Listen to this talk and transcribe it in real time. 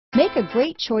Make a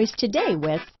great choice today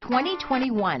with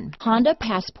 2021 Honda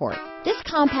Passport. This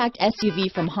compact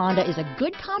SUV from Honda is a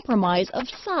good compromise of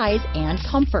size and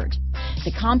comfort.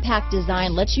 The compact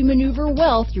design lets you maneuver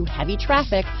well through heavy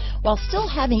traffic while still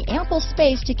having ample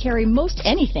space to carry most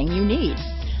anything you need.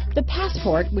 The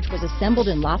Passport, which was assembled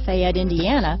in Lafayette,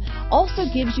 Indiana, also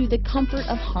gives you the comfort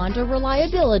of Honda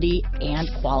reliability and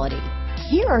quality.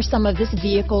 Here are some of this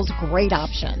vehicle's great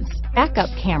options: backup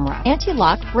camera,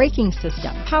 anti-lock braking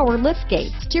system, power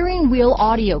liftgate, steering wheel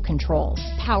audio controls,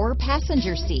 power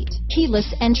passenger seat,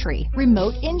 keyless entry,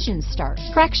 remote engine start,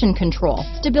 traction control,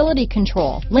 stability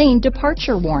control, lane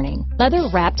departure warning,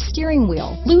 leather-wrapped steering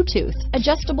wheel, Bluetooth,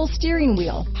 adjustable steering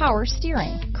wheel, power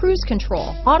steering, cruise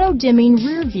control, auto-dimming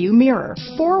rear view mirror,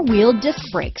 four-wheel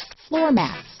disc brakes, floor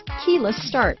mats, keyless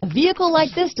start. A vehicle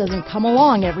like this doesn't come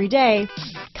along every day.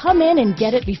 Come in and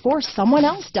get it before someone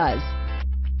else does.